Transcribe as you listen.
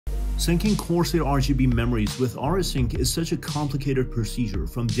Syncing Corsair RGB memories with RSync is such a complicated procedure,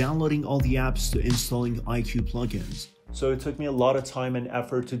 from downloading all the apps to installing IQ plugins. So it took me a lot of time and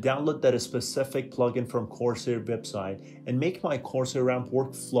effort to download that specific plugin from Corsair website and make my Corsair ramp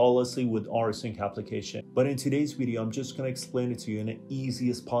work flawlessly with RSync application. But in today's video, I'm just going to explain it to you in the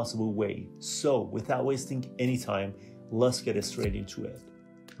easiest possible way. So without wasting any time, let's get straight into it.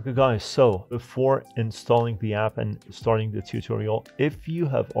 Okay guys, so before installing the app and starting the tutorial, if you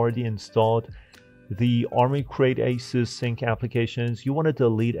have already installed the Army Crate Asus sync applications, you want to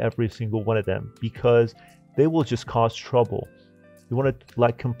delete every single one of them because they will just cause trouble. You want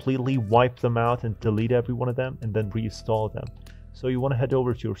to completely wipe them out and delete every one of them and then reinstall them. So you want to head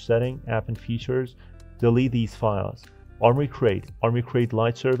over to your setting, app and features, delete these files. Army Crate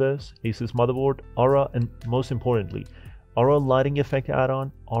Light Service, Asus motherboard, Aura, and most importantly, Aura Lighting Effect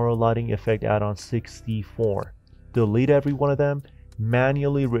add-on, Aura Lighting Effect add-on 64. Delete every one of them,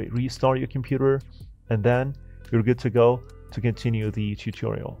 manually restart your computer, and then you're good to go to continue the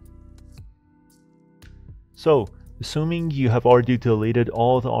tutorial. So, assuming you have already deleted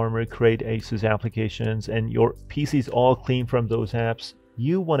all the Army Crate Asus applications and your PC is all clean from those apps,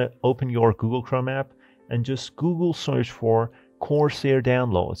 you want to open your Google Chrome app and just Google search for Corsair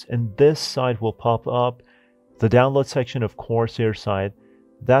downloads, and this site will pop up. The download section of Corsair site,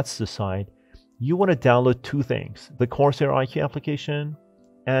 that's the site. You want to download two things, the Corsair IQ application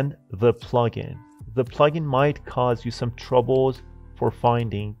and the plugin. The plugin might cause you some troubles for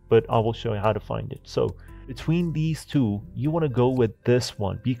finding, but I will show you how to find it. So between these two, you want to go with this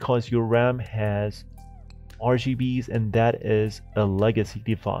one because your RAM has RGBs and that is a legacy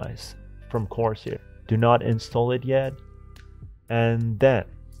device from Corsair. Do not install it yet. And then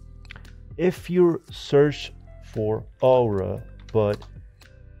if you search for Aura, but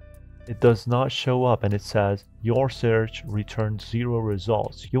it does not show up and it says your search returned 0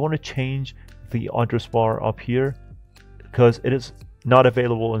 results, you want to change the address bar up here because it is not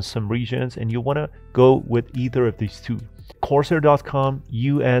available in some regions, and you want to go with either of these two, corsair.com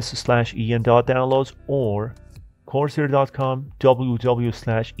us/en.downloads or corsair.com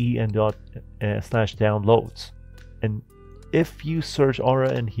www/en/downloads. And if you search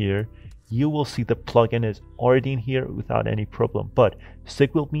Aura in here, you will see the plugin is already in here without any problem. But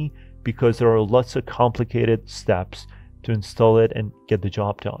stick with me because there are lots of complicated steps to install it and get the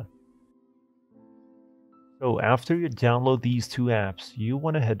job done. So after you download these two apps, you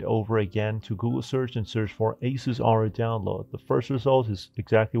want to head over again to Google search and search for Asus Aura download. The first result is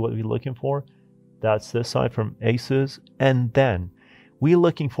exactly what we're looking for. That's this side from Asus. And then we're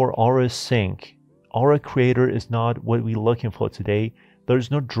looking for Aura Sync. Aura Creator is not what we're looking for today.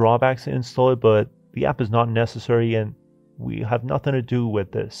 There's no drawbacks to install it, but the app is not necessary and we have nothing to do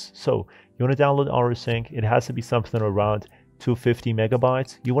with this. So you want to download Aura Sync. It has to be something around 250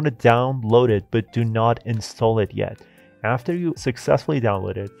 megabytes. You want to download it, but do not install it yet. After you successfully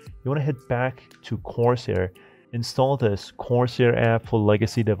download it, you want to head back to Corsair, install this Corsair app for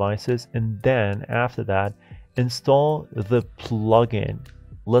legacy devices, and then after that, install the plugin.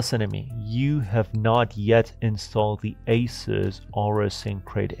 Listen to me, you have not yet installed the Asus Aura Sync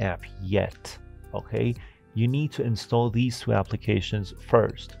Crate app yet, okay? You need to install these two applications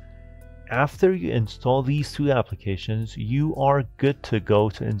first. After you install these two applications, you are good to go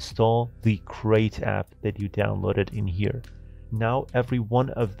to install the Crate app that you downloaded in here. Now every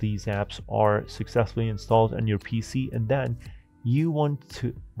one of these apps are successfully installed on your PC, and then you want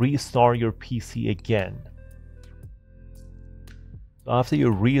to restart your PC again. After you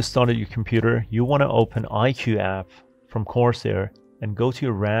restarted your computer, you want to open IQ app from Corsair and go to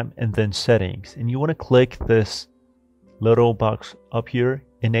your RAM and then settings, and you want to click this little box up here,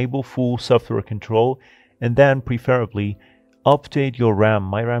 enable full software control, and then preferably update your RAM.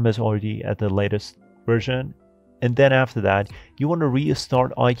 My RAM is already at the latest version. And then after that, you want to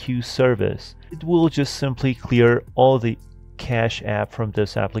restart IQ service. It will just simply clear all the cache app from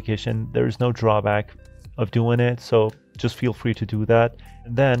this application. There is no drawback of doing it, so just feel free to do that.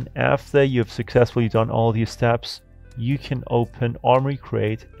 And then after you've successfully done all these steps, you can open Army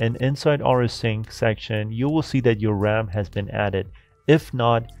Crate, and inside Aura Sync section, you will see that your RAM has been added. If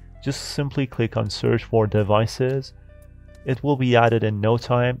not, just simply click on search for devices. It will be added in no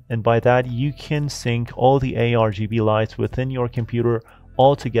time, and by that you can sync all the ARGB lights within your computer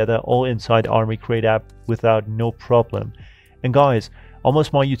all together, all inside Army Crate app without no problem. And guys,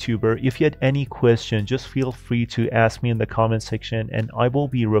 almost my YouTuber, if you had any question, just feel free to ask me in the comment section and I will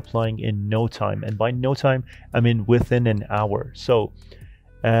be replying in no time. And by no time, I mean within an hour. So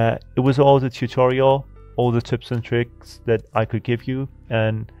it was all the tutorial, all the tips and tricks that I could give you.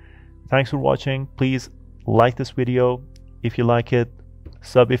 And thanks for watching. Please like this video. If you like it,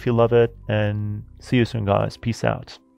 sub if you love it, and see you soon, guys. Peace out.